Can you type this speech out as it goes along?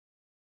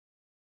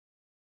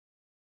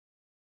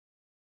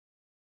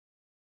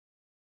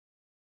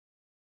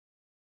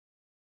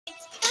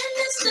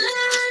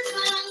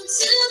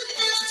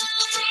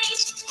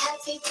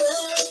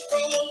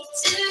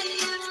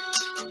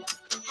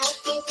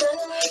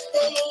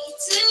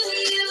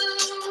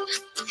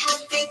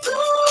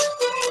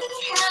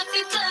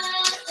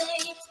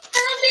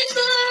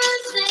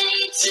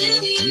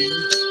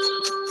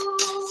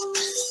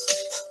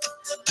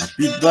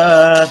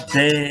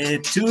birthday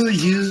to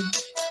you.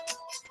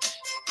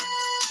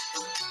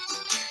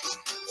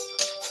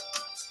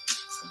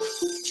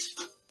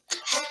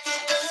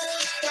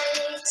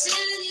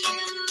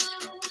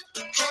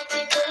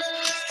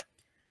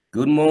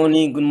 Good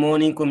morning,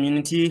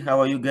 community. How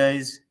are you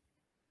guys?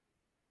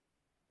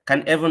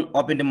 Can everyone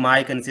open the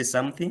mic and say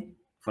something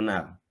for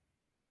now?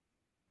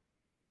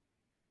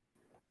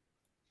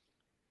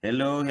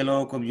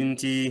 Hello,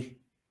 community.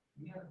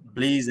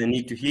 Please, I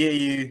need to hear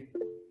you.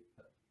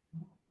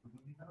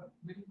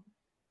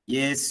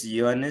 Yes,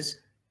 Johannes.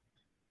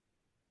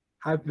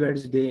 Happy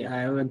birthday.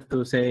 I want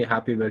to say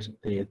happy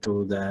birthday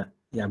to the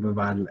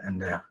Yababal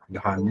and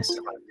Johannes.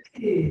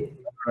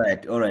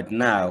 All right.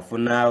 Now, for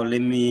now,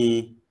 let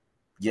me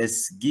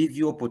just give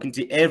you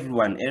opportunity,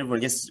 everyone,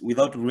 just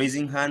without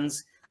raising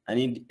hands. I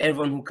need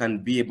everyone who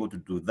can be able to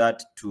do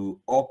that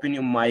to open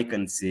your mic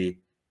and say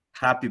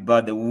happy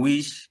birthday.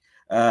 Wish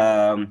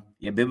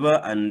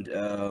Yabeba and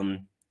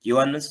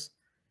Johannes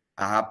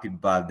a happy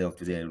birthday of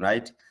today,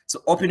 right?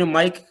 So open your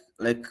mic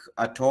like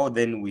at all,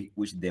 then we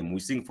wish them, we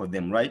sing for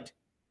them, right?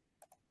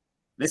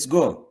 Let's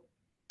go.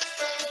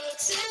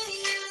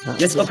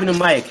 Just open the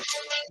mic.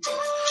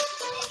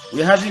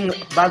 We're having a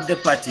birthday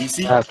party, you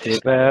see? Happy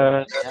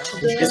birthday.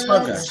 Yes,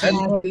 Parker.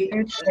 Happy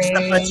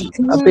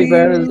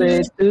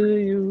birthday to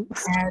you.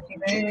 Happy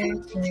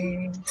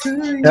birthday to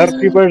you.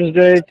 Happy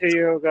birthday to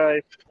you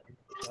guys.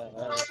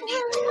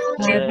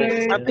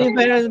 Happy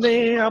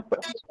birthday.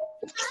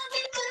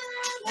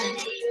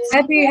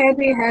 Happy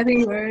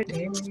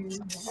birthday.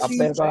 Happy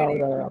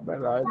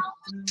birthday.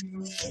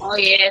 Oh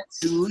yes.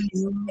 To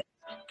you.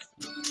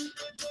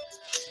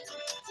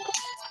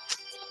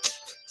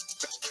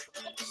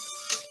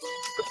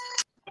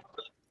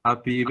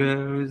 Happy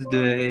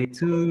birthday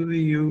to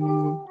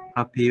you.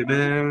 Happy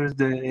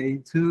birthday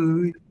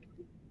to you.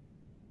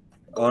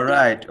 All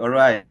right.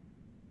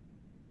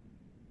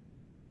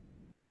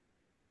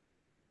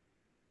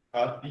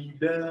 Happy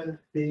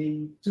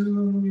birthday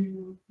to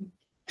you.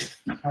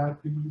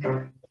 Happy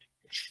birthday.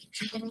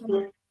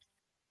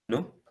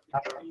 No?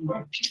 Happy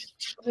birthday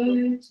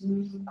to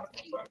you.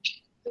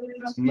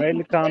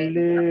 Welcome,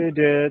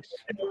 leaders.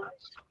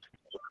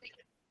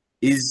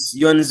 Is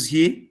Johannes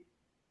here?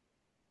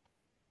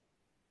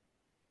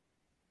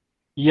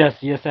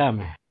 Yes, I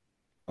am.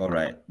 All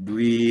right. Do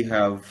we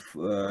have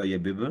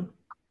Yabiba?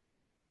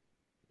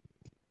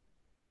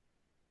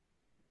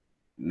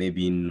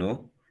 Maybe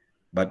no.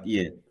 But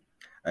yeah,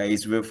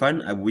 it's very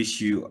fun. I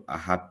wish you a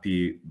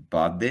happy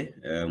birthday,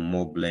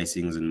 more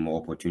blessings and more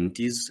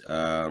opportunities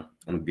on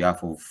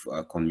behalf of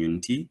our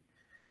community.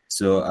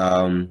 So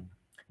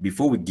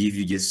before we give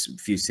you just a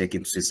few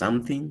seconds to say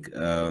something,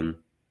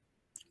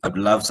 I'd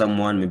love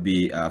someone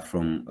maybe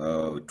from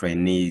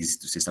trainees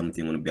to say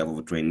something on behalf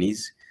of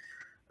trainees.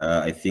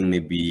 I think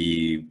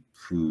maybe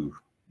do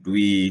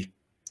we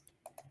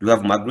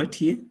have Margaret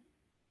here?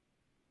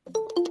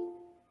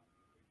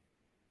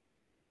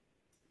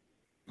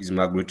 Is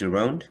Margaret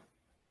around?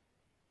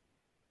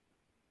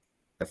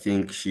 I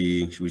think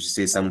she should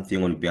say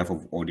something on behalf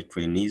of all the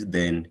trainees.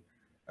 Then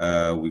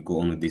we go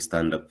on with the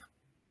stand-up.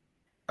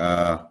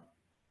 I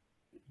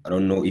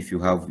don't know if you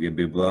have your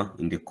baby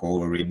in the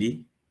call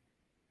already.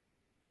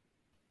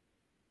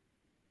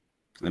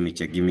 Let me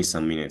check. Give me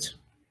some minutes.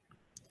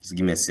 Just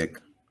give me a sec.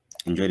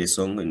 Enjoy the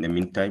song in the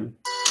meantime.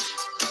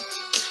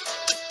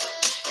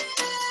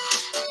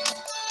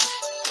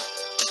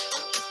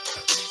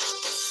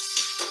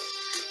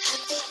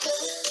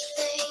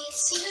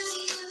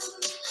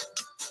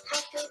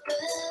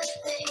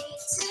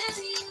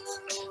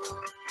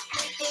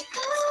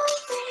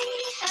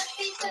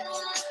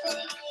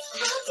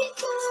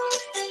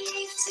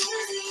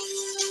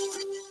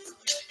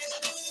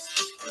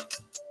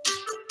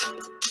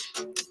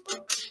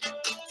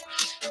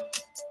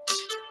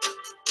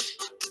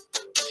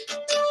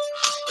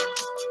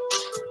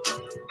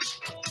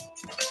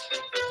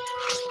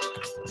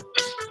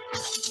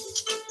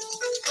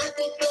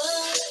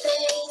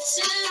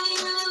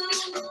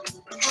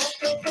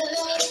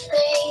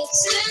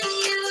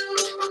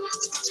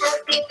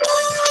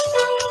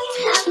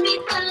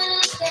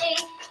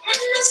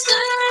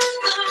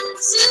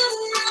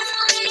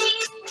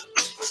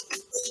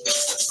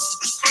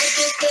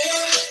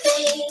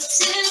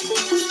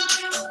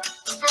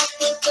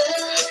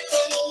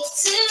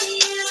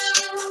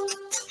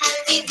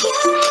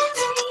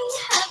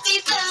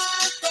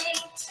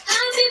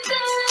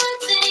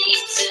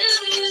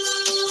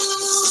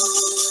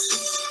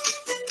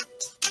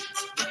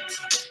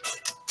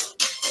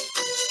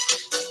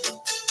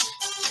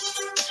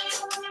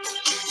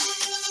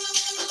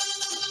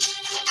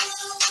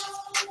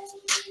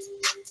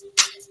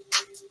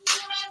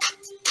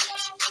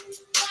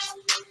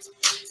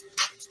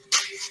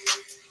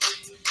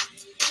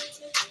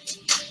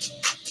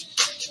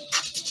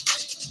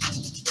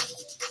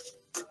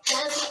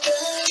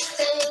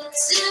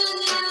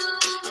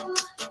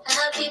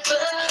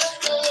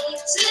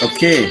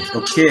 Okay.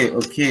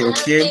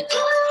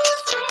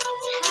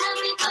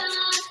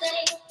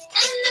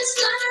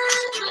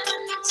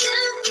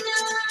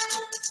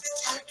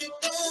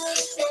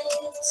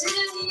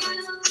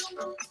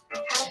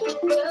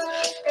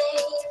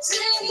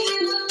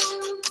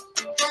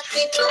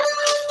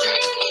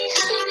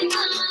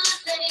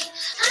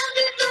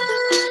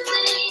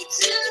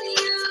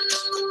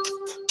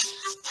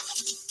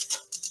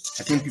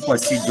 I think people are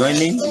still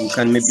joining. We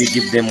can maybe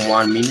give them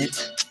 1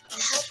 minute.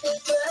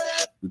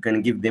 We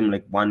can give them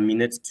like 1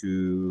 minute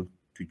to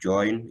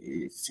join.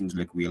 It seems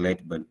like we're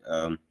late, but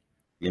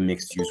let me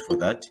excuse for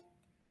that.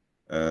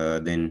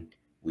 Then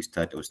we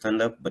start our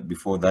stand-up. But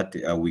before that,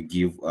 we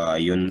give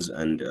Yons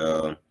and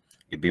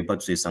Ebeba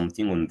to say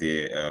something on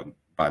the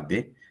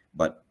birthday.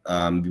 But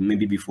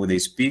maybe before they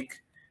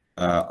speak,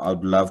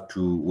 I'd love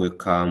to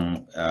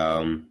welcome.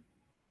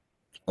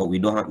 Oh, we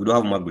don't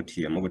have Margaret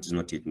here. Margaret is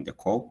not yet in the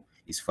call.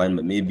 It's fine,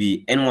 but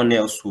maybe anyone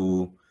else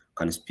who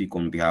can speak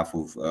on behalf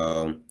of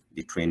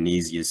the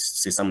trainees,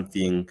 just say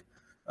something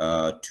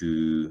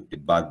to the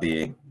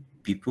birthday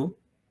people,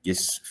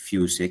 just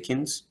few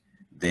seconds.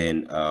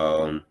 Then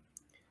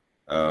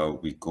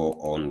we go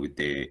on with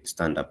the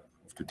stand-up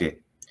of today.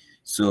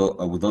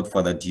 So without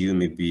further ado,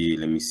 maybe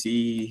let me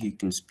see who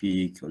can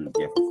speak on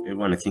behalf of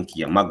everyone. I think,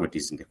 yeah, Margaret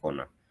is in the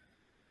corner.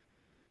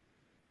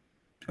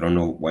 I don't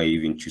know why you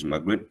even choose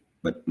Margaret,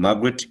 but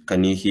Margaret,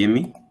 can you hear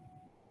me?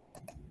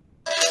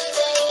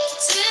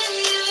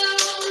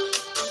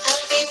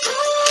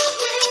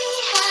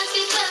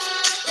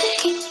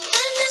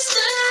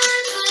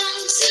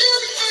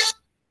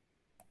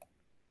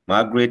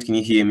 Margaret, can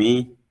you hear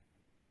me?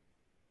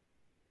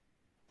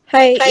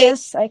 Hi,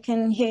 yes, I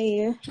can hear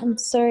you. I'm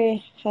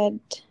sorry, I had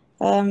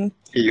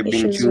You've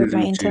been issues with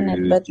my chosen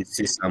internet, to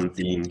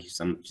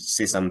but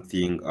say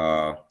something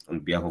on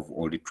behalf of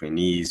all the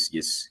trainees.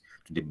 Yes,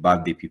 to the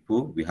birthday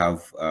people. We have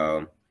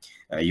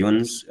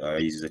Yons,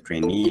 he's a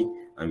trainee,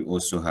 and we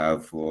also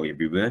have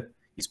Yabibe,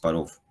 he's part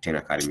of 10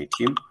 Academy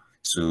team.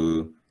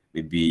 So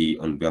maybe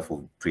on behalf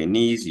of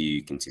trainees,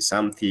 you can say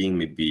something.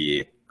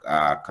 Maybe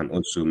can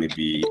also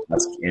maybe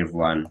ask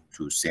everyone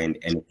to send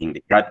anything in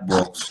the chat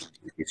box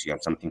in case you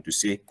have something to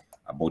say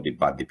about the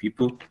birthday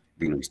people.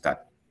 Then we start.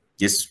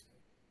 Just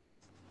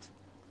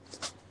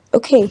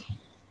okay.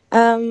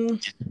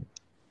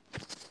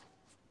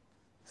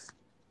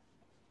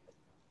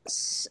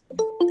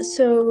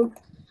 So,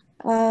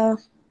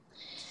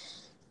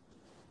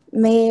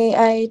 may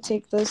I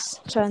take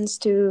this chance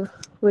to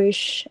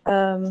wish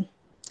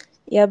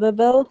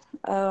Yababel,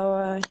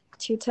 our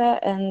tutor,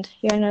 and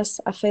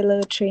Jonas, a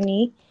fellow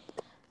trainee,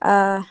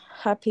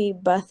 happy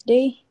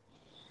birthday.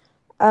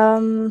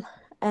 And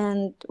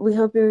we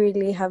hope you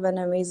really have an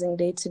amazing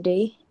day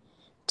today.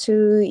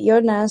 To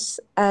Jonas,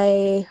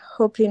 I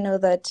hope you know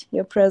that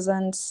your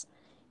presence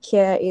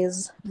here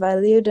is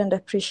valued and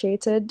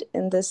appreciated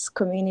in this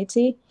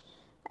community,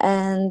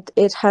 and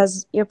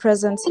your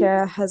presence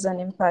here has an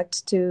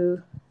impact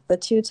to the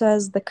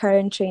tutors, the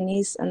current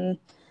trainees, and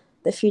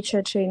the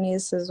future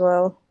trainees as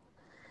well.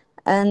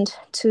 And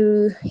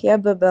to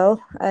Yababel,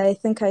 I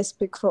think I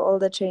speak for all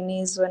the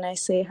trainees when I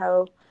say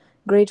how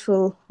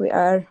grateful we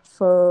are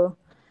for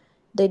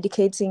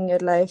dedicating your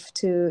life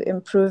to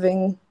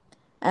improving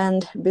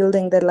and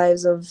building the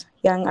lives of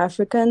young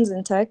Africans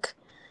in tech.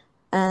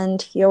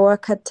 And your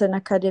work at 10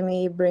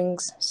 Academy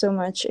brings so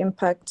much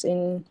impact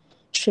in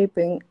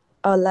shaping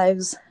our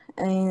lives.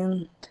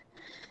 And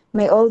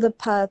may all the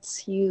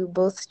paths you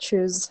both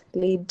choose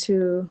lead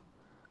to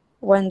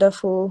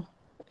wonderful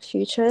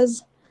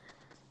futures.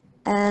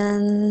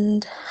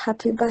 And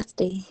happy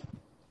birthday.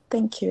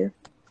 Thank you.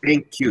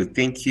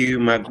 Thank you,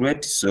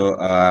 Margaret. So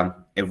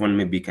everyone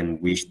maybe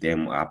can wish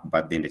them up,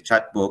 but in the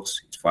chat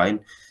box, it's fine.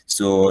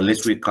 So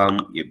let's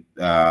welcome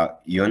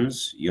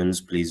Yons.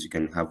 Yons, please, you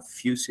can have a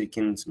few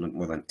seconds, not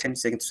more than 10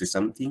 seconds to say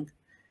something.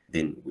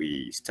 Then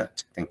we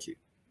start. Thank you.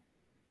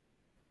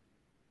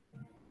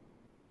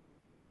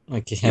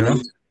 Okay, hello.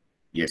 Yons?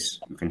 Yes,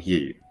 we can hear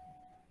you.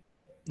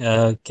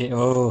 Okay,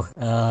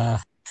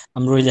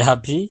 I'm really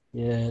happy.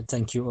 Yeah,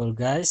 thank you all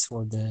guys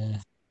for the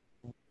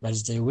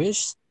birthday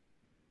wish.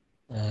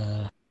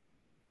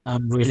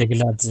 I'm really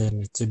glad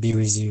to be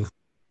with you.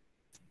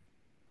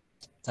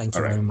 Thank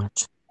you very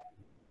much.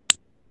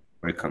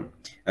 Welcome.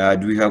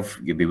 Do we have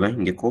Yabiba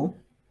in the call?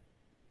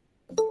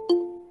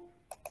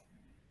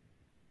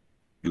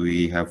 Do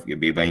we have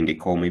Yabiba in the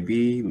call?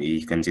 Maybe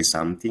you can say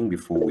something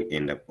before we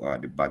end up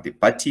the birthday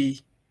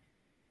party.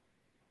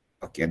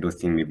 Okay, I don't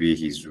think maybe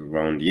he's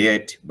around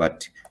yet,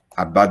 but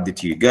happy birthday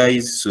to you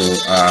guys. So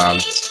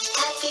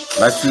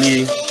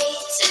lastly,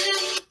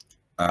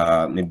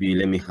 maybe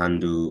let me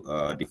handle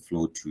the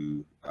floor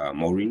to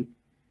Maureen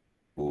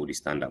for the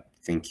stand-up.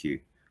 Thank you,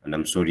 and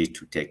I'm sorry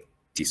to take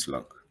this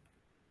long.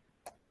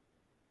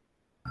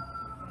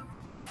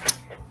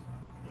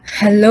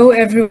 Hello,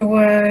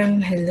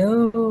 everyone.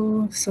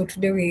 Hello. So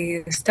today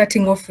we're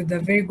starting off with a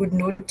very good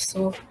note.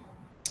 So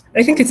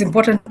I think it's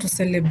important to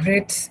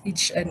celebrate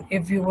each and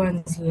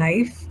everyone's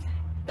life,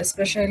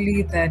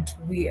 especially that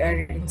we are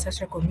in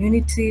such a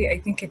community. I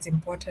think it's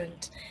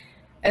important.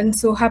 And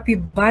so happy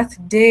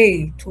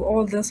birthday to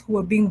all those who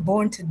are being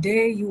born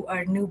today. You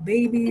are new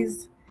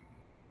babies.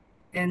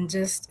 And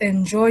just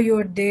enjoy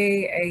your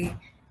day. I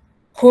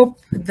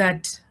hope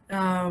that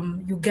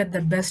you get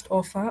the best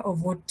offer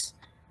of what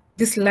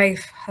this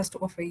life has to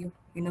offer you,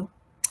 you know.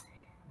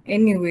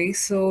 Anyway,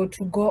 so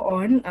to go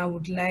on, I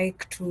would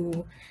like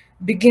to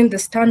begin the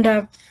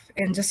stand-up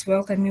and just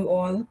welcome you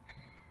all.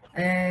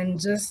 And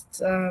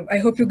just I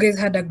hope you guys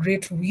had a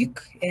great week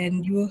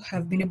and you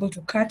have been able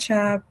to catch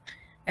up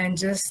and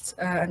just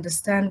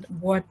understand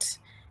what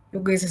you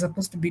guys are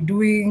supposed to be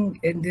doing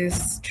in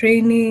this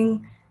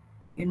training,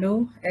 you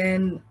know,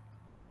 and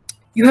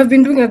you have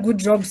been doing a good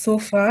job so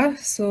far.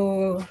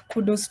 So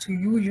kudos to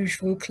you. You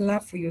should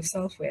clap for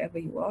yourself wherever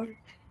you are.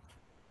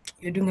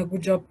 You're doing a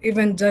good job,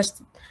 even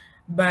just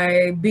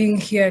by being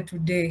here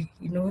today.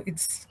 You know,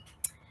 it's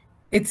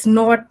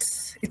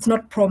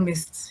not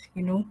promised,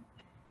 you know.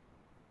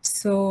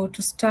 So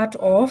to start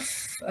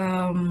off,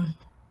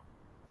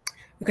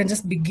 you can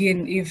just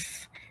begin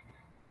if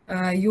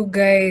you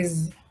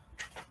guys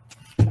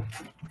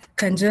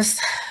can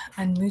just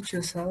unmute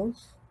yourself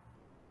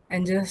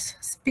and just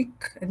speak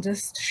and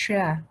just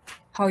share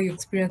how your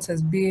experience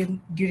has been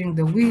during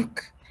the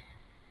week,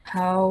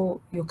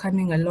 how you're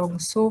coming along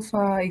so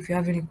far, if you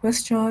have any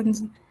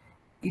questions,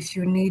 if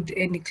you need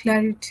any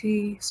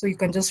clarity, so you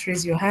can just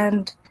raise your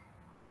hand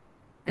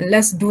and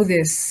let's do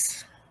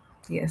this.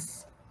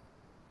 Yes.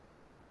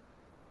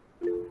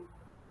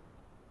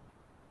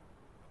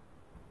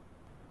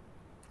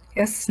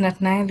 Yes,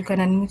 Nathaniel, you can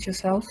unmute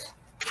yourself.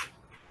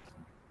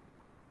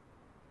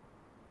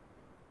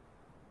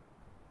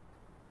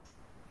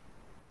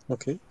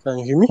 Okay, can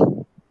you hear me?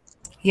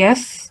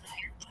 Yes.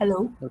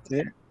 Hello.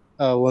 Okay.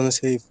 I want to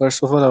say,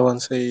 first of all, I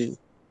want to say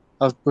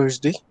happy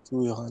birthday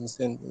to Johannes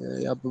and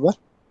Yababa.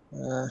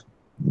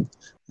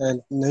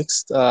 And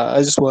next,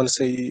 I just want to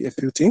say a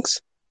few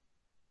things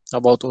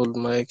about all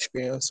my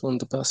experience on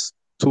the past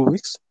 2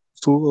 weeks,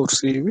 2 or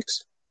 3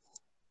 weeks.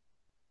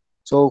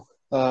 So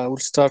we'll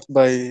start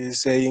by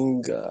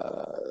saying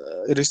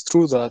it is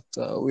true that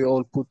we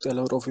all put a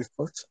lot of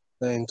effort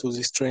into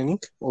this training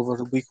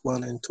over week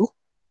 1 and 2.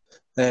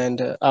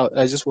 And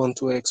I just want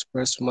to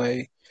express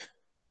my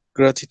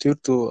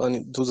gratitude to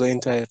the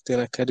entire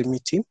 10 Academy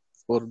team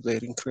for their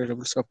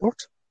incredible support.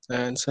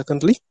 And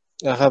secondly,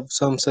 I have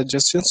some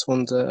suggestions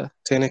on the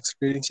 10x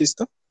grading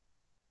system.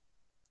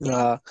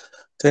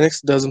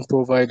 10x doesn't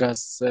provide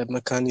us a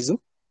mechanism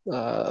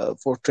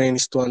for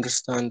trainees to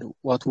understand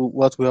what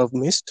we have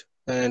missed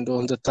and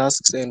on the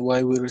tasks and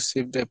why we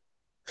received a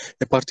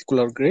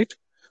particular grade.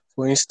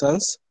 For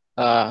instance,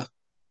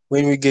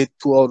 when we get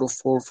 2 out of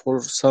 4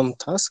 for some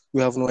task,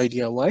 we have no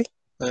idea why.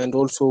 And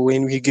also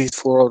when we get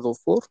 4 out of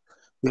 4,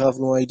 we have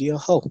no idea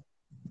how.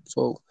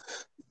 So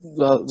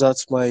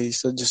that's my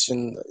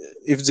suggestion.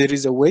 If there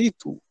is a way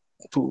to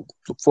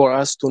for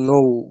us to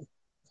know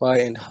why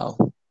and how.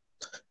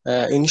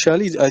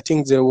 Initially, I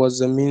think there was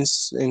a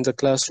means in the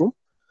classroom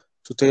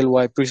to tell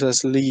why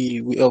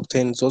precisely we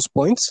obtained those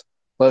points,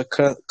 but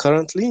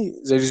currently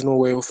there is no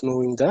way of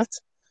knowing that,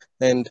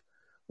 and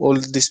all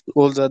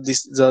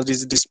that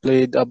is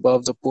displayed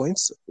above the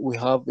points we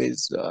have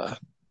is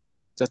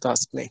the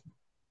task name,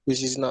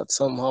 which is not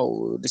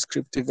somehow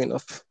descriptive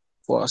enough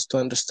for us to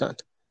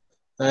understand.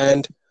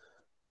 And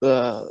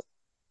the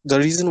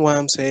reason why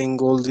I'm saying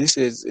all this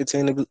is it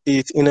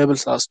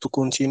enables us to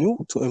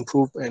continue to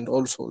improve and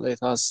also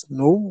let us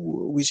know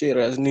which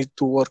areas need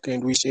to work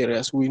and which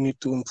areas we need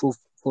to improve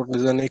for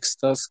the next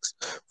tasks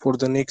for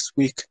the next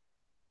week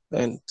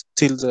and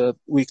till the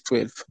week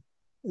 12.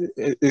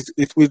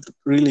 It will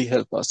really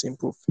help us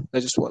improve. I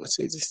just want to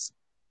say this.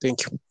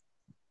 Thank you.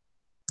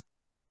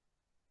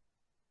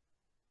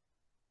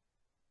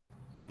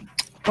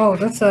 Oh,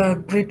 that's a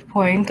great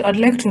point. I'd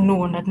like to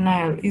know,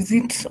 Nathaniel, is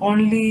it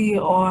only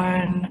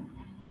on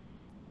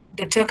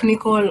the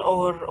technical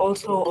or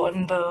also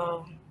on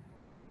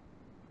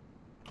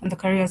the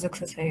careers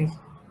exercise?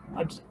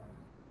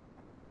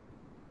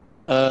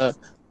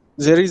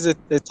 There is a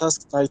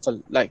task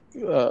title like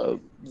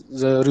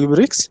the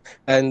rubrics,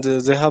 and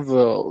they have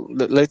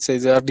let's say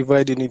they are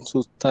divided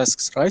into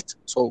tasks, right?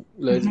 So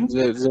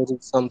there is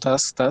some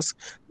task.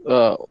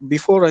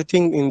 Before, I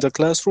think in the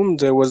classroom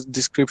there was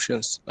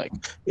descriptions like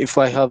if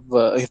I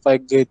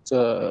get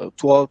 2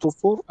 out of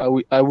 4,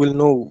 I will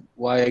know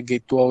why I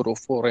get 2 out of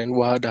 4 and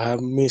what I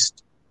have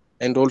missed,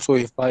 and also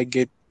if I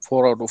get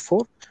 4 out of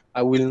 4,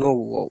 I will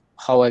know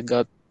how I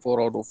got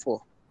 4 out of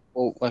 4.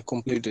 Oh, I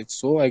completed.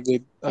 So I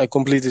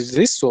completed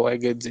this, so I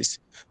get this.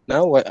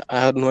 Now I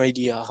had no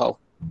idea how.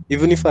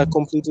 Even if I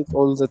completed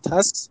all the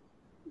tasks,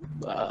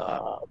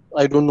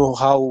 I don't know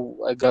how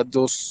I got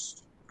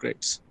those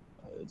grades.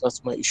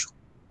 That's my issue.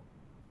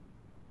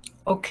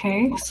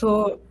 Okay,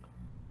 so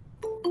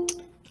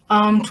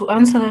to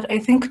answer that, I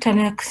think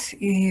 10x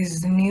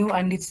is new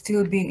and it's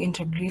still being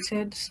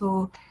integrated.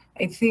 So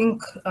I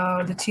think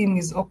the team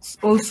is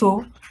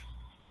also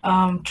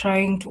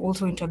trying to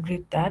also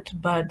integrate that,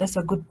 but that's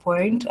a good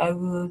point. I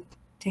will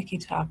take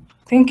it up.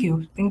 Thank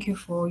you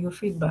for your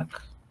feedback.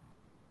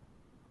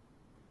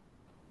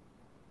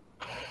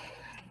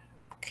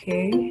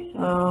 Okay,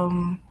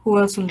 who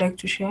else would like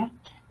to share?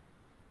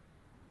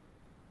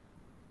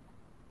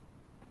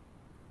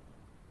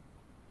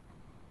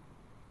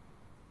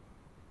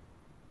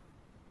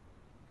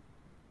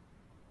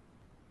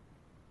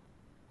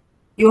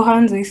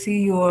 Johannes, I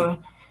see you're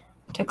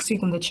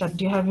texting in the chat.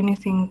 Do you have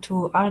anything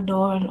to add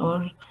on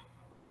or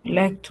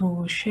like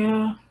to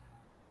share?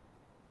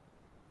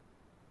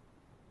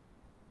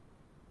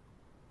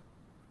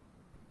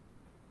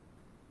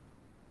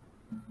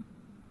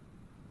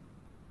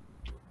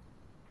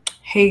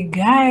 Hey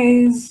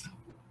guys,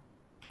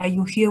 are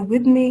you here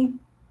with me?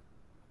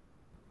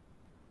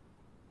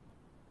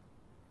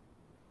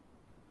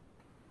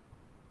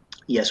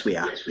 Yes, we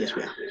are. Yes,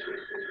 we are.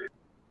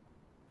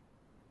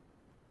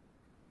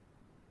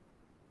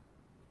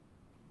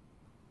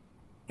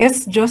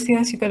 Yes,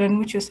 Josias, you can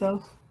unmute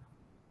yourself.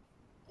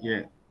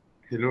 Yeah.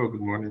 Hello,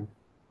 good morning.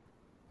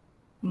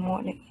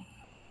 Morning.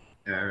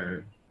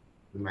 On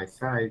my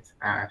side,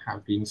 I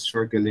have been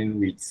struggling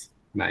with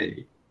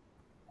my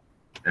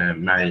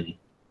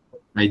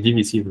my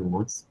DVC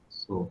remotes.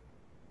 So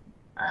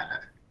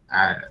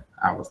I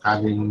was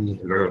having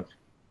a lot of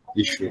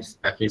issues.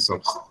 I think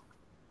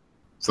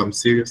some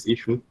serious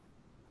issues.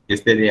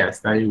 Yesterday I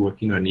started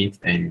working on it,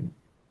 and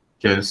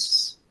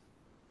just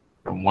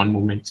from one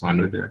moment to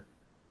another,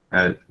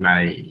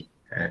 my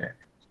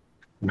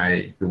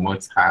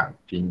remotes have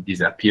been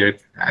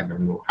disappeared. I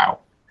don't know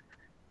how.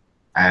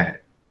 I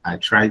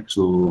tried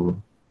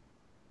to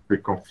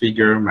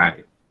reconfigure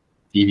my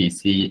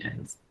DVC,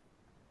 and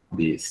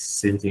the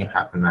same thing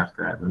happened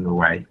after. I don't know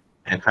why.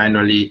 And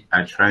finally,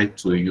 I tried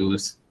to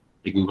use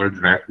a Google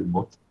Drive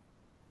remote.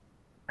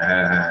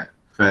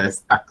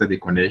 First, after the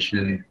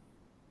connection,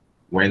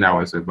 when I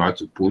was about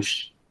to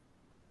push,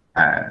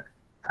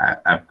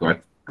 I've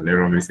got an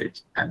error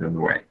message. I don't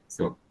know why.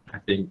 So I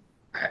think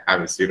I have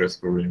a serious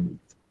problem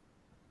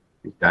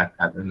with that.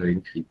 I don't know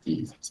if it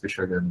is,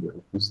 especially on the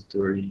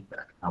repository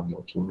that I'm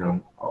working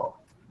on, or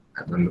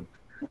I don't know.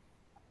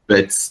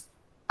 But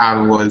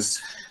I was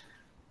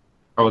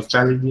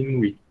challenging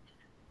with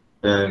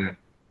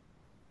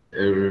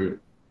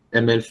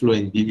ML Flow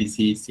and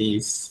DVC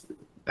since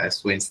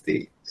last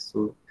Wednesday.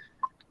 So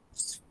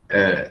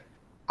I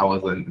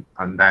was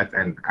on that,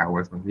 and I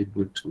was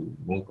unable to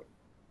move.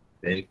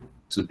 Then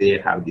today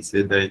I have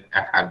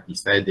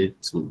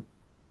decided to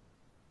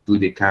do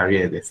the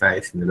carrier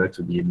exercise in order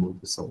to be able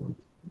to solve it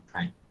in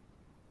time.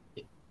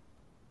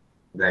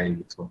 That is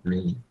it for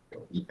me.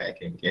 If I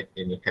can get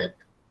any help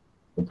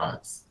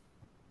about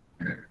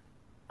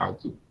how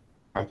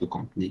to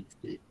complete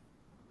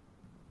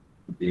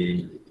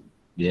the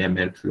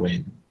ML flow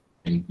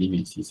and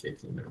DVC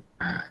setting,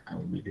 I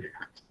will be very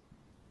happy.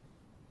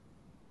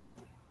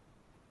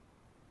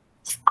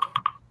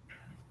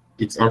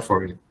 It's all for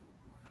me.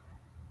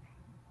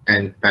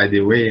 And by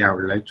the way, I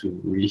would like to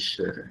wish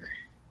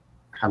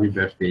happy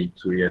birthday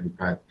to your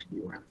bad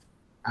everyone.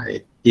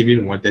 I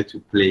even wanted to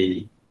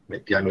play my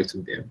piano to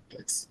them,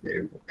 but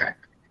they're okay.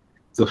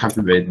 So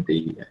happy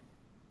birthday.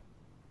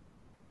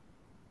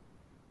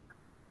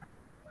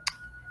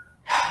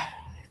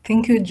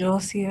 Thank you,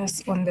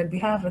 Josias, on their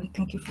behalf, and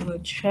thank you for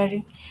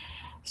sharing.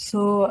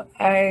 So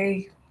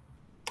I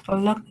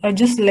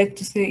just like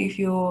to say, if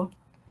you're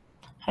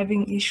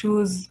having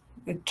issues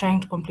with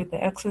trying to complete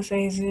the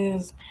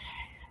exercises,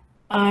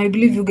 I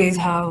believe you guys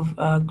have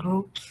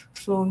groups,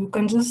 so you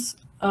can just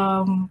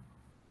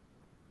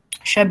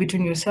share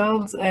between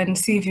yourselves and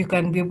see if you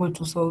can be able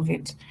to solve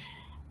it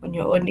on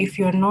your own. If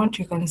you're not,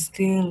 you can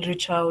still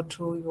reach out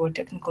to your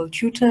technical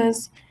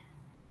tutors.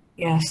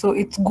 Yeah, so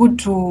it's good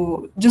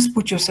to just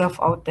put yourself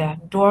out there.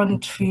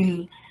 Don't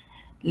feel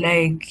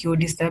like you're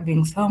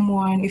disturbing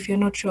someone. If you're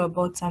not sure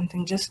about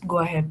something, just go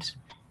ahead.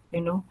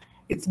 You know,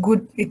 it's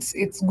good.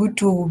 It's good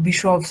to be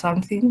sure of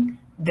something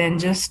than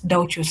just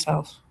doubt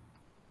yourself.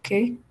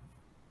 Okay.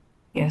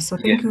 Yeah. So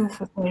thank you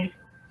for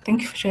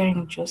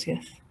sharing,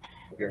 Josias.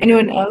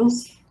 Anyone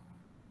else?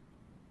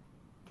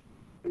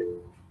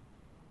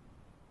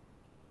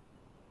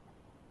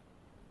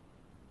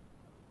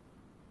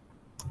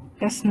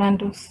 Yes,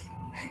 Nandos.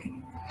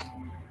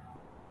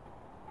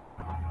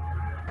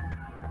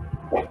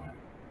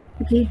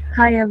 Okay,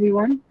 hi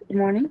everyone. Good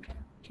morning.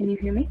 Can you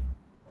hear me?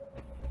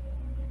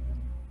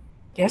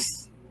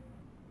 Yes.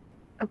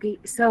 Okay,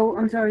 so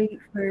I'm sorry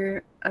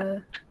for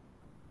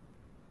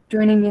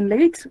joining in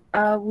late.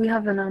 We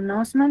have an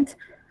announcement.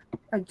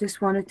 I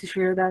just wanted to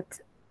share that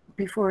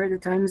before the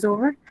time is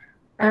over.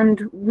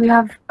 And we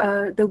have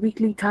the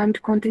weekly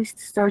timed contest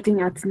starting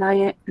at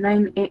 9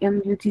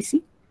 a.m.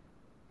 UTC.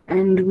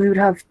 And we would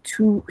have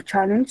two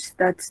challenges.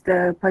 That's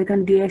the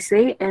Python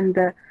DSA and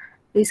the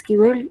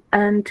SQL.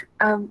 And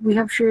we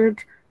have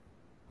shared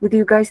with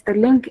you guys the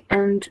link,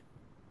 and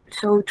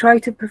so try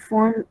to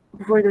perform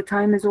before the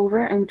time is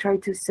over and try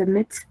to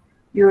submit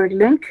your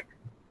link.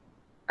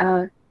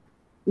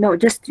 No,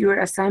 just your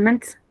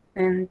assignment.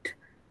 And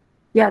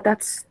yeah,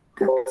 that's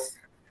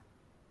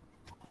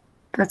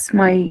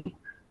my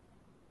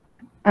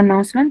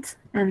announcement,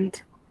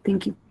 and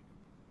thank you.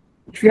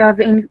 If you have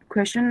any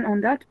question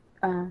on that,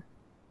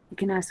 you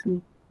can ask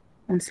me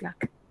on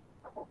Slack.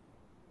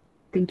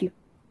 Thank you.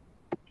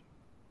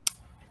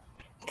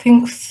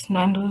 Thanks,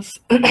 Nandos.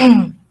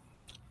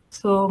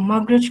 So,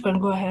 Margaret, you can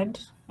go ahead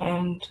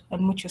and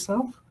unmute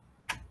yourself.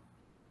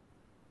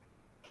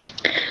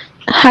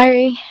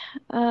 Hi.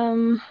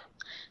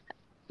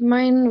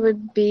 Mine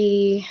would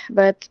be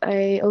that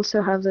I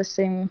also have the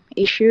same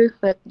issue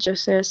that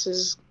Josias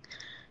is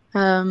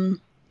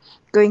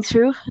going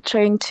through,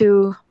 trying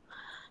to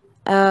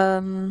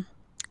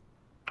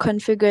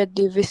configure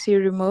DVC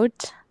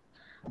remote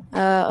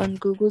on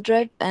Google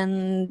Drive,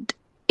 and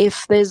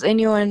if there's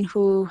anyone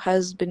who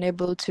has been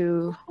able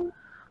to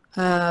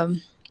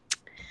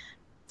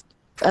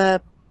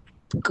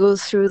go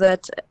through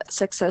that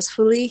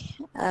successfully,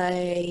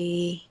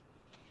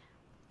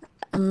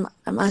 I'm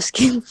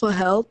asking for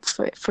help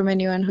from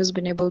anyone who's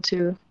been able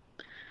to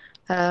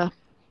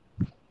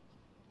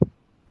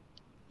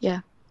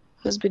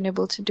who's been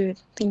able to do it.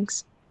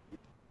 Thanks.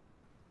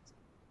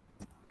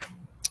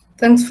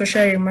 Thanks for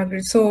sharing,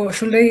 Margaret. So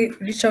should I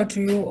reach out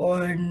to you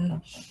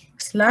on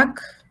Slack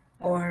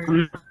or?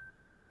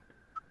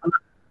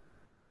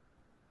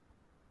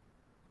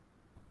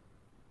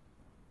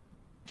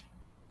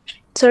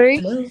 Sorry?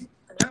 Hello?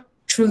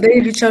 Should they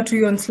reach out to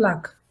you on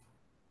Slack?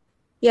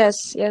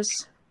 Yes.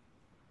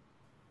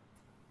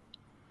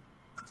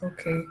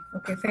 Okay,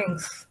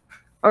 thanks.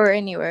 Or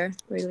anywhere,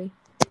 really.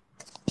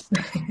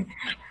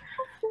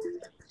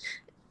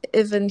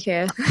 Even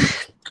here.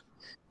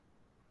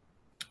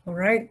 All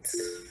right.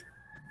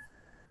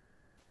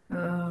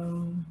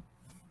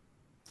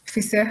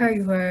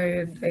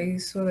 Fiseha, I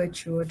saw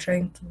that you were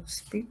trying to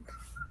speak.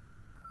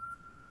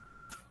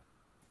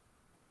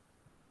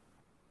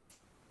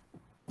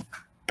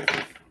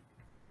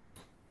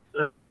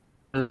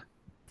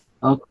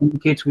 I'll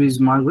communicate with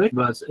Margaret,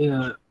 but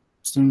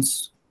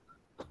since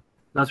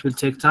that will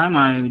take time,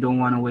 I don't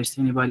want to waste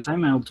anybody's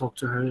time. I'll talk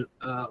to her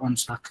on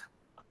Slack.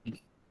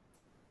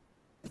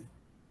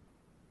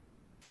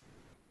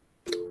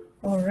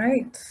 All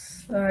right.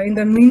 In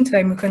the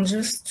meantime, you can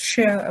just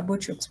share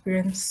about your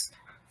experience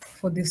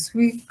for this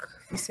week,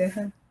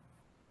 Fiseha.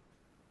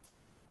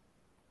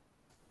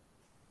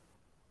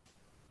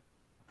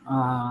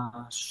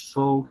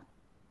 So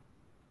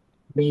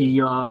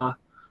we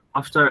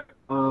after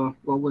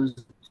what was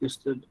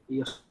yesterday?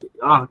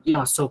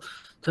 So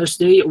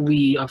Thursday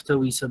after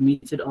we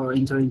submitted our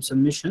interim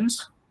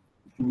submissions,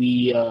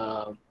 we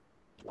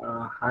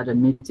had a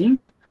meeting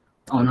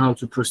on how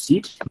to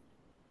proceed.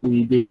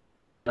 We did.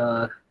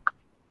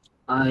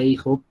 I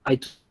hope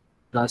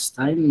last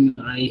time.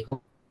 I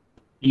hope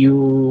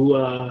you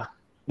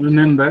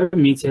remember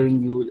me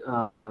telling you.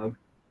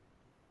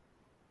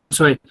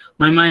 Sorry,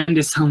 my mind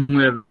is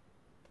somewhere.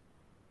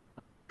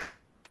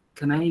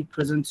 Can I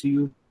present to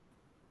you?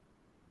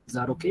 Is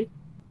that okay?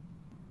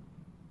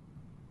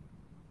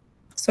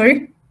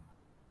 Sorry?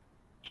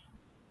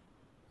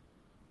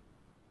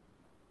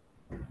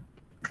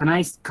 Can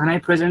I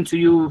present to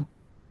you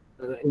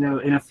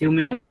in a few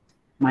minutes?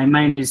 My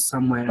mind is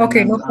somewhere.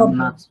 Okay, no problem. I'm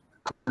not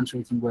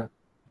concentrating well.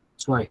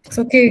 Sorry. It's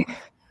okay.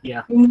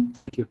 Yeah. Thank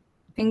you.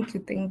 Thank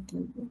you.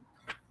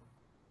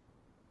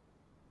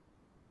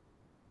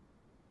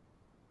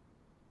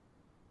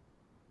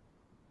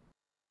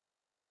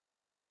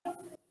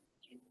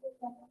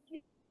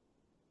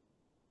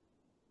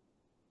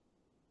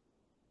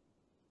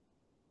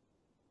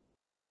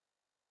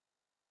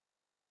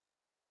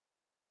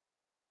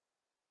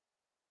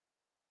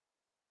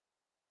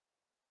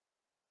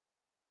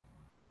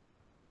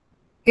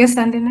 Yes,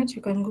 Andinet,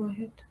 you can go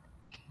ahead.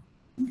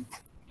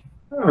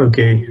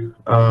 Okay.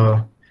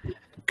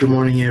 Good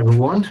morning,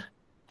 everyone.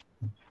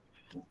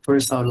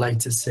 First, I would like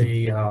to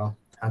say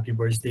happy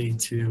birthday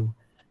to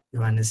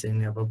Johannes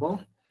and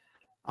Everball.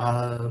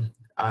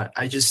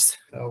 I just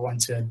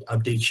want to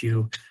update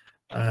you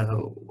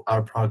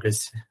our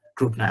progress.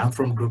 Group 9. I'm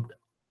from group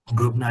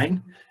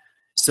 9.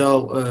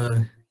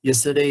 So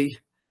yesterday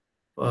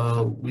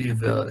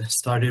we've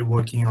started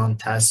working on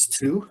task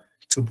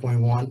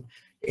 2.1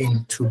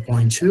 and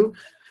 2.2.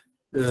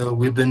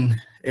 We've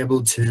been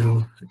able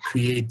to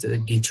create a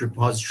Git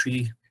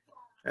repository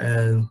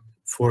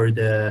for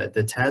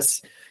the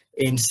tests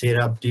and set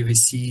up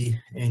DVC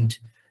and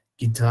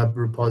GitHub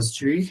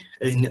repository.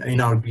 In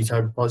our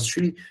GitHub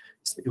repository,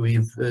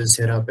 we've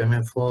set up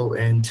MFlow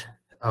and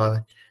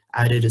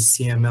added a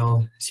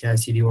CML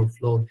CI/CD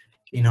workflow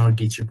in our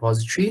Git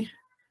repository.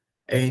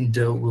 And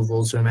we've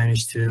also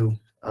managed to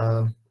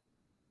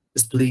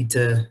split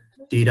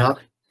data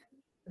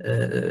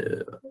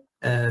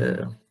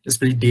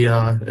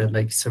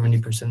like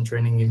 70%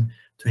 training and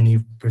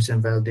 20%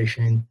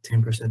 validation and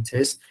 10%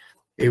 test.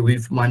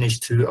 We've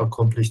managed to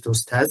accomplish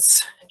those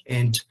tasks,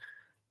 and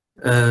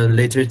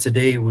later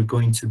today we're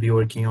going to be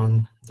working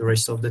on the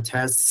rest of the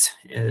tests,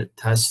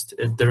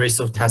 the rest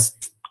of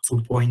task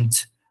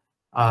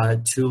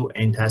 2.2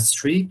 and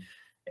task 3,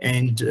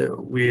 and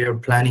we're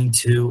planning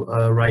to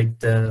write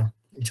the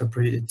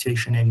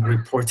interpretation and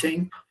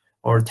reporting,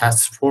 or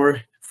task 4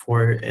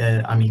 for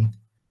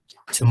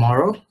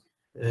tomorrow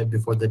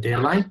before the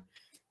deadline.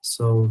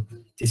 So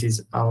this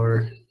is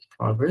our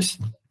progress.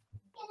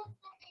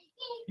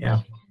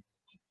 Yeah.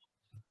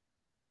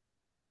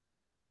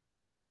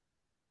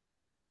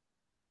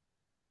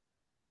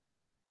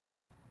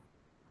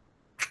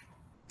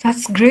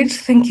 That's great.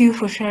 Thank you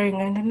for sharing,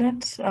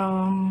 Andinet.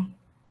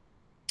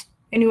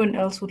 Anyone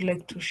else would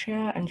like to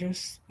share and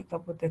just speak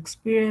about the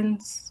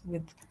experience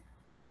with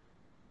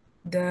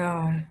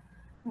the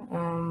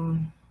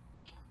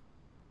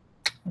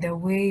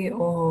way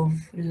of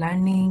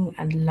learning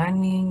and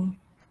learning?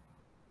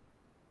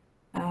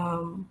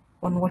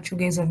 on what you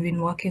guys have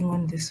been working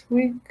on this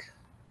week.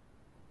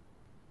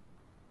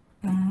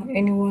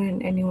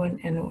 Anyone?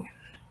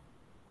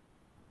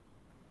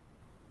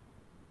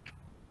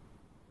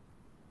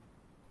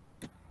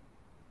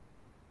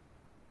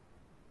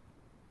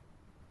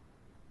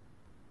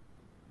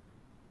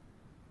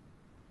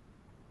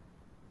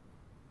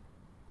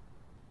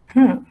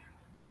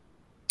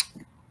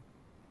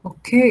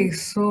 Okay,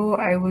 so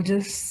I will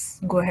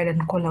just go ahead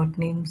and call out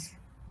names.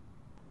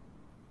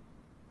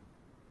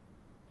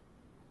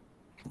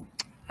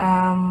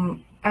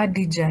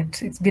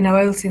 Adijat, it's been a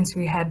while since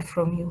we heard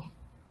from you.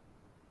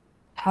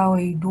 How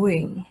are you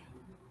doing?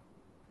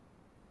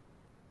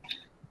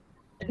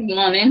 Good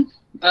morning.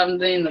 I'm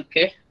doing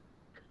okay.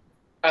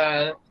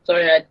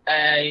 Sorry,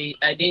 I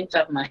didn't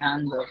have my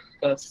hand up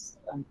because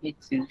I'm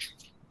eating.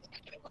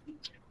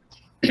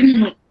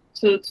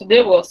 So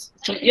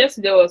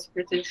yesterday was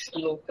pretty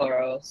slow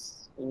for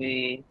us.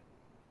 We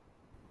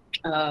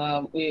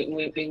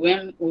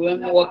weren't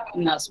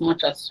working as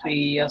much as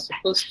we are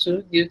supposed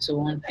to due to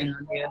one thing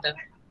or the other.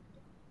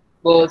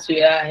 But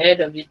we are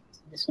ahead of it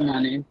this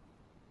morning.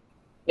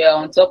 We are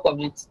on top of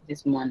it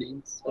this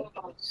morning. So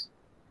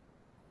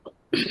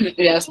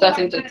we are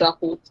starting to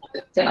tackle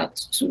that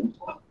too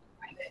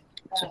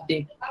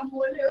today.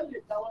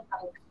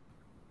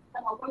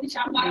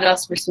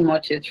 That's pretty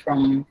much it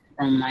from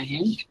my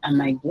end and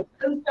my group.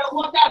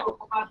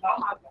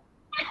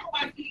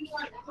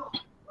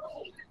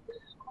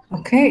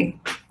 Okay,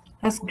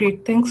 that's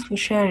great. Thanks for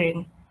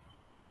sharing.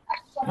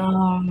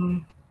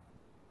 I'm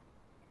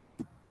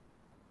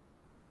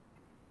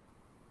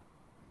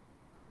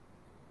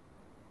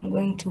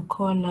going to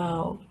call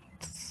out.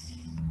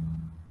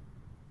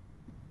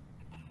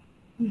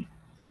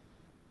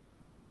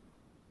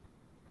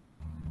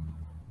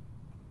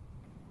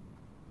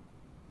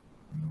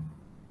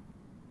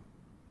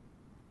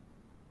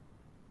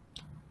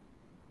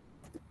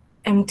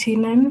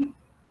 Mtinan.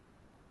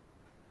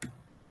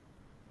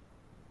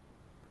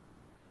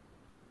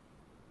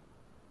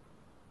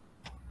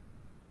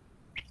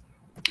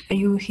 Are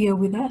you here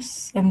with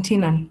us,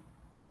 Mtinan?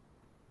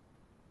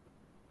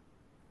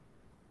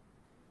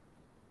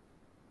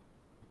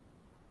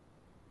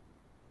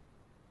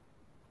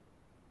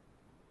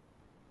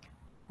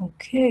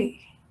 Okay.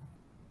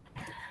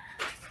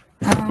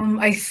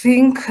 I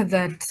think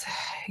that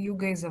you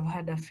guys have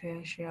had a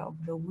fair share of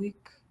the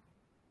week.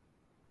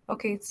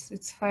 Okay,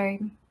 it's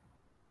fine.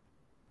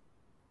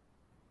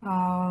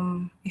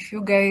 If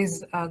you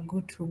guys are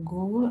good to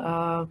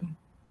go,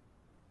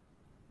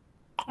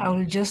 I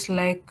would just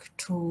like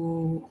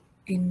to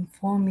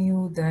inform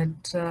you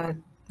that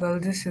well,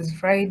 this is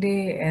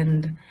Friday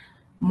and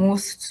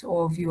most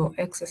of your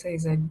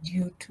exercises are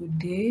due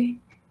today.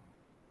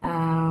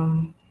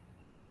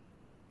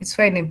 It's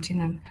fine,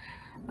 Mtinan.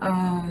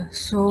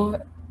 So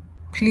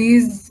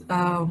please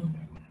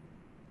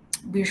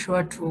be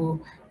sure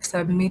to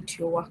submit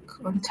your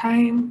work on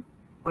time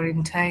or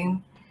in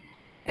time.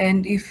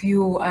 And if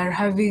you are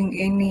having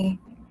any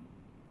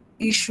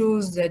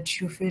issues that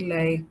you feel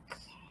like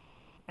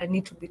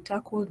need to be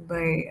tackled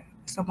by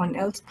someone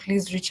else,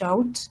 please reach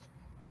out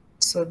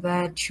so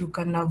that you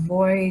can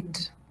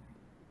avoid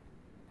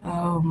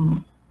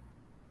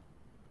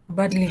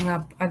battling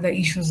up other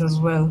issues as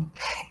well.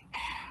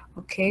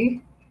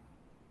 Okay.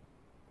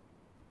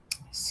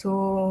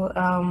 So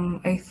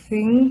I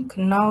think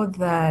now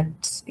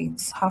that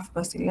it's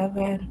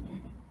 11:30,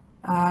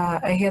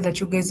 I hear that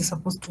you guys are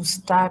supposed to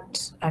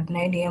start at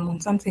 9 a.m. on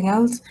something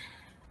else.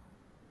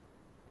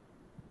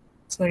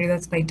 Sorry,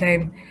 that's my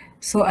time.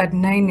 So at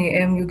 9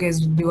 a.m. you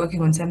guys will be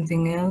working on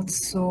something else.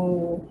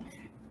 So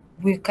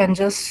we can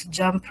just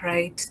jump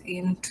right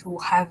into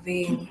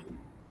having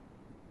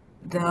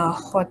the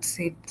hot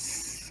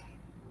seats.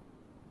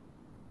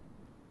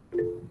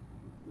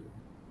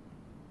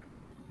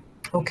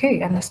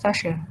 Okay,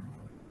 Anastasia.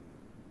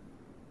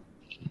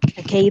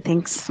 Okay,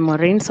 thanks,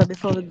 Maureen. So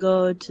before we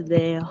go to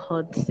the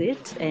hot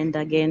seat, and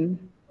again,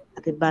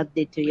 happy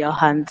birthday to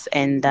Johannes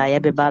and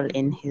Yabebal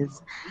in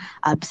his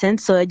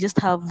absence. So I just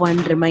have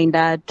one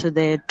reminder to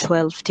the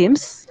 12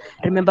 teams.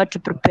 Remember to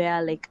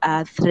prepare like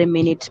a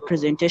 3-minute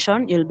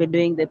presentation. You'll be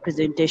doing the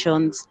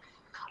presentations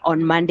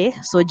on Monday,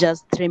 so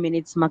just 3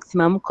 minutes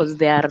maximum because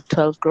there are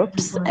 12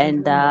 groups.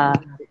 And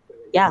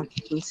yeah,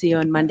 we'll see you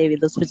on Monday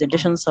with those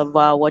presentations of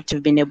what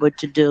you've been able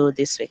to do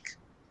this week.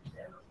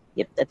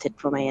 Yep, that's it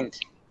from my end.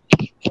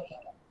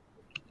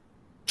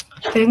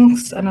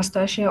 Thanks,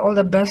 Anastasia. All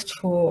the best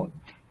for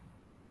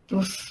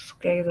those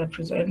guys are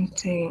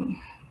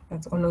presenting.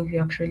 That's all of you,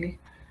 actually.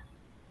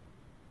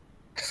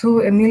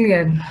 So,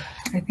 Emilian,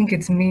 I think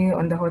it's me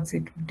on the hot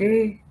seat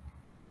today.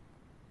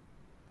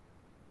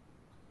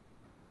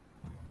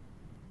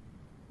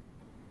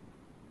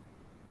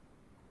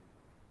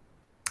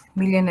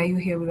 Emilian, are you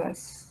here with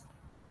us?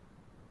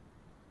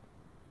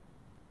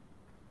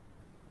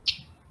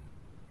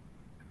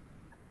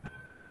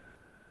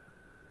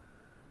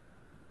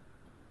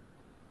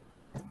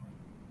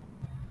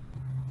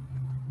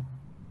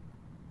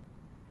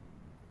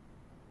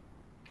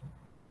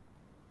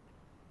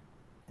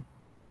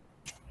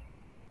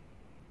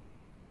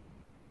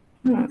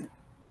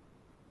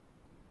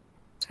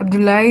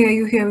 Abdullahi, are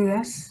you here with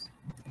us?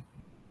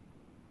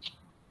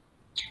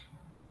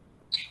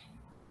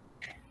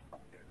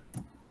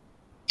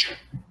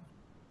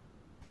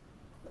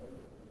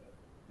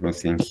 I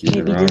think he's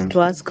Maybe just around.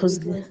 to ask who's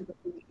the...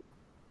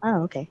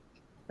 Oh, okay.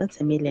 That's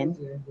a million.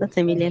 That's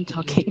a million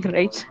talking,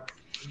 right?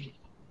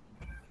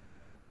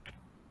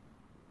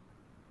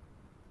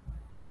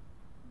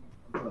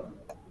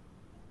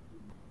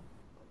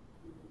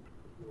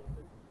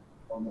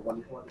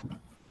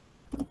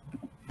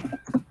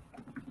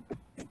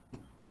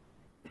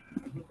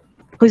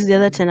 Who's the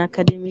other 10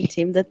 Academy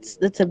team? That's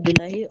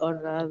Abdullahi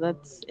or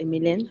that's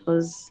Emilian?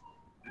 Who's...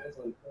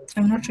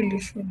 I'm not really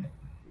sure.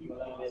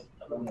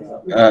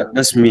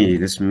 That's me.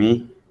 That's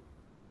me.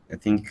 I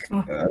think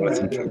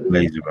he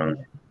plays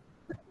around.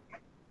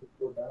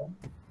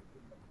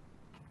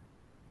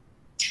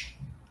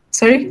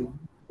 Sorry?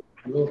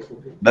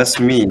 That's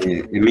me,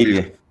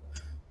 Emilia.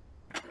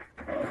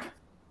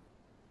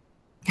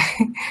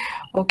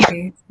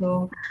 Okay,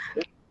 so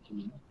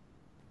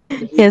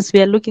Yes,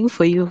 we are looking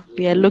for you.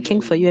 We are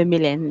looking for you,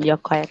 Emilian. You're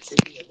quiet.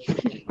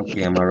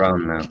 Okay, I'm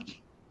around now.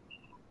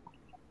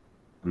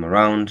 I'm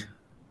around.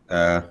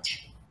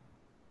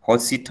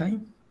 Hot seat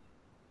time?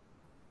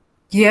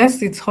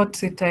 yes, it's hot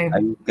seat time. Are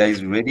you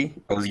guys ready?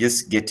 I was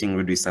just getting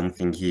ready with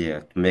something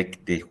here to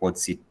make the hot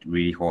seat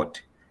really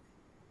hot.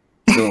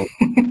 So,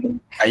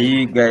 are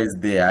you guys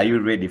there? Are you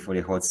ready for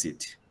the hot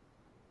seat?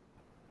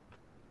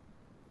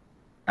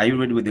 Are you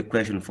ready with the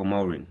question for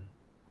Maureen?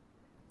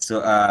 So,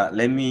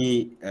 let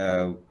me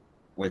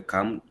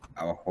welcome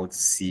our hot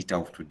seat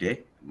of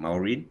today,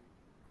 Maureen,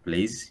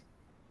 please.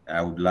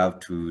 I would love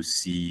to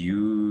see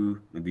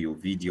you, maybe your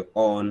video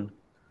on,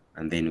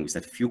 and then we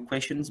start a few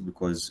questions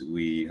because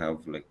we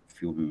have like a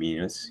few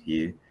minutes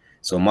here.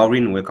 So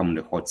Maureen, welcome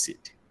to the hot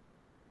seat.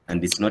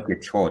 And it's not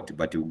yet hot,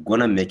 but we're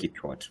gonna make it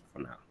hot for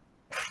now.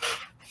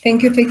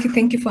 Thank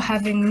you for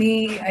having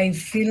me. I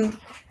feel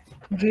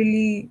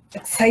really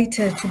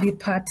excited to be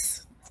part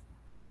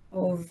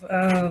of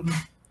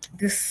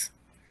this.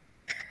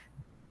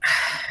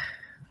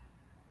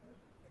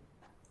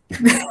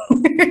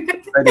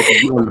 Excited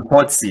to be on the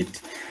hot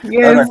seat.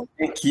 Yes. All right,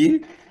 thank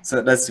you.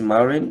 So that's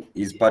Maureen,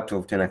 is part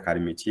of 10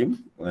 Academy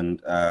team,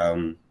 and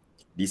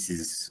this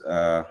is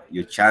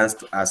your chance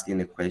to ask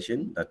any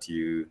question that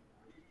you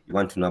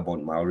want to know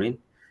about Maureen.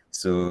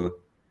 So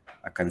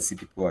I can see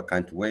people, I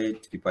can't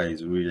wait. People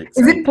is really Is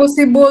excited. it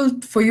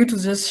possible for you to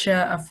just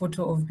share a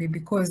photo of me?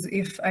 Because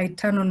if I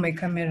turn on my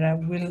camera,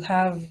 we'll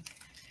have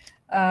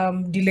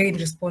delayed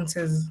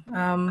responses.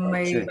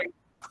 My Okay.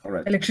 All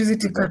right.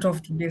 electricity cut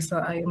off today, so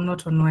I am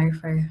not on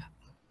Wi-Fi.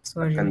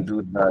 Sorry. I can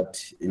do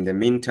that. In the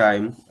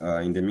meantime,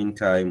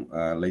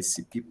 let's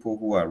see people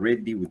who are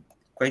ready with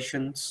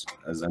questions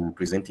as I'm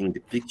presenting the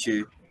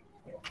picture.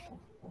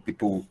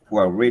 People who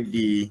are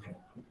ready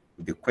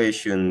with the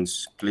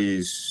questions,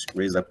 please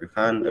raise up your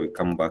hand. I will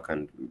come back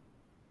and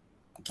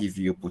give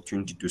you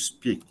opportunity to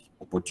speak,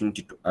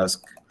 opportunity to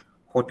ask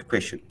hot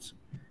questions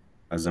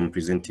as I'm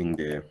presenting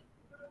the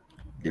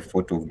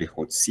photo of the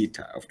hot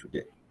seater of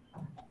today.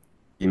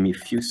 Give me a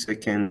few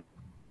seconds.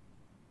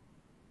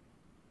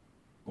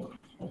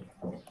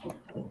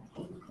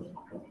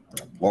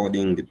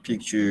 Loading the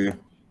picture.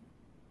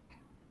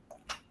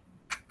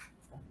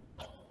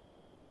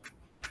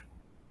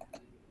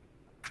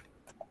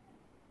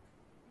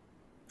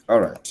 All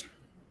right.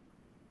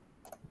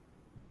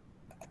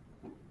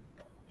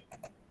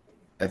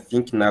 I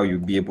think now you'll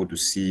be able to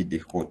see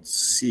the hot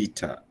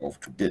seater of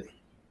today.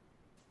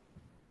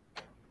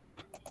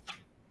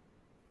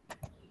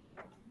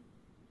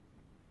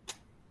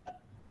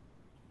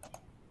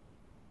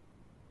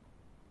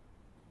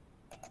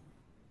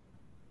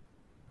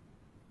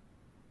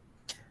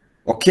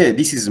 Okay,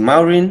 this is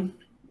Maureen.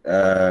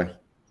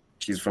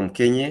 She's from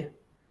Kenya.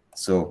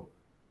 So,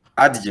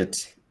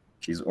 Adjet,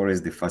 she's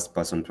always the first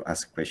person to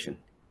ask a question.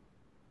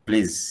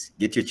 Please,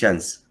 get your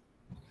chance.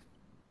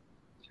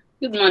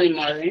 Good morning,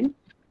 Maureen.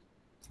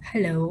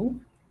 Hello.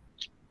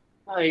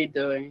 How are you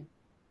doing?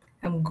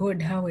 I'm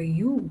good. How are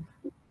you?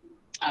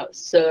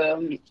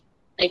 So,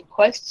 a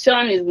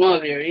question is more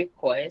of a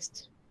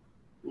request.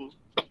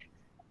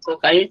 So,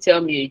 can you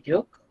tell me a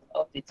joke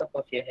off the top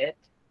of your head?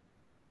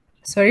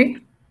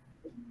 Sorry?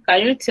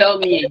 Can you tell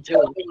me a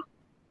joke?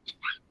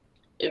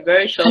 A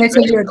very short Can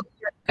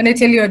I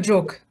tell you a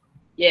joke?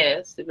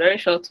 Yes, a very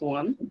short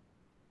one.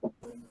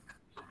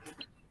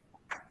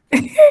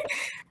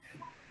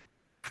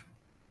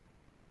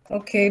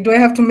 Okay, do I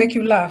have to make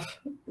you laugh?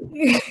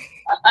 You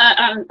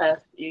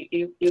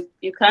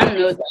can't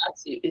know that.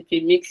 If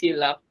it makes you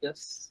laugh,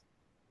 just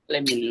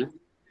let me know.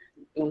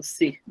 We'll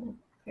see.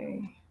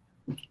 Okay.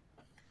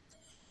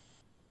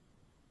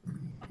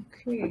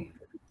 Okay.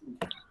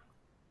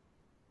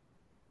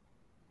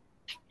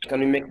 Can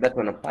we make that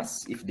one a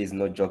pass? If there's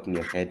no joke in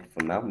your head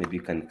for now, maybe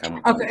you can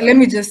come. Okay,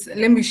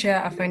 let me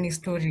share a funny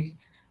story.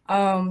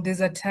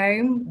 There's a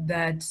time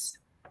that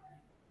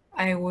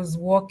I was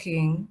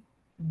walking,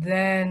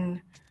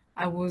 then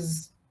I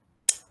was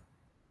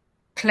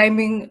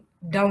climbing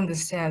down the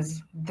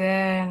stairs.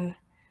 Then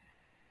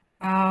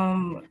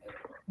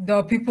There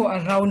were people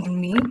around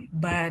me,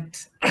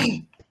 but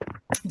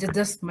they're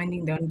just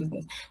minding their own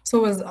business.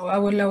 So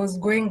while I was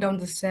going down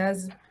the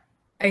stairs,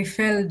 I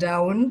fell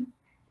down,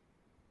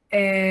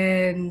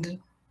 and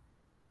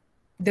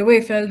the way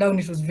I fell down,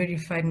 it was very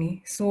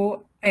funny.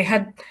 So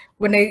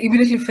when I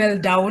immediately fell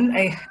down,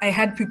 I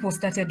had people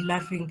started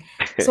laughing.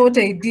 So what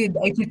I did,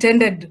 I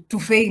pretended to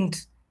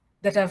faint,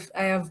 that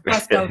I have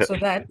passed out, so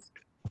that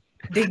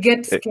they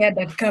get scared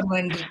and come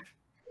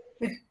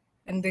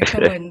and they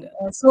come and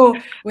so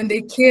when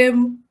they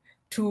came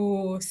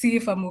to see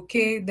if I'm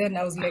okay, then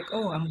I was like,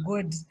 oh, I'm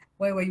good.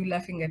 Why were you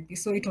laughing at me?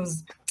 So it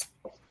was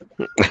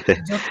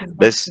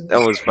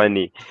That was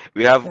funny.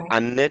 We have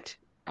Annette.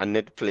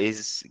 Annette,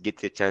 please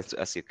get a chance to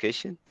ask your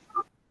question.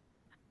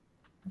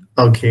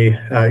 Okay,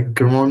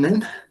 good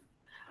morning.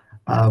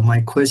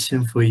 My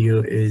question for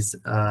you is,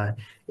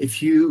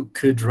 if you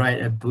could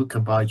write a book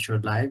about your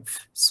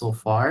life so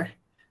far,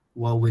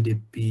 what would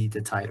it be,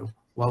 the title?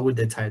 What would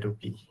the title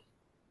be?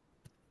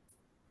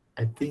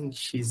 I think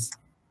she's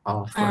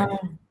off, right?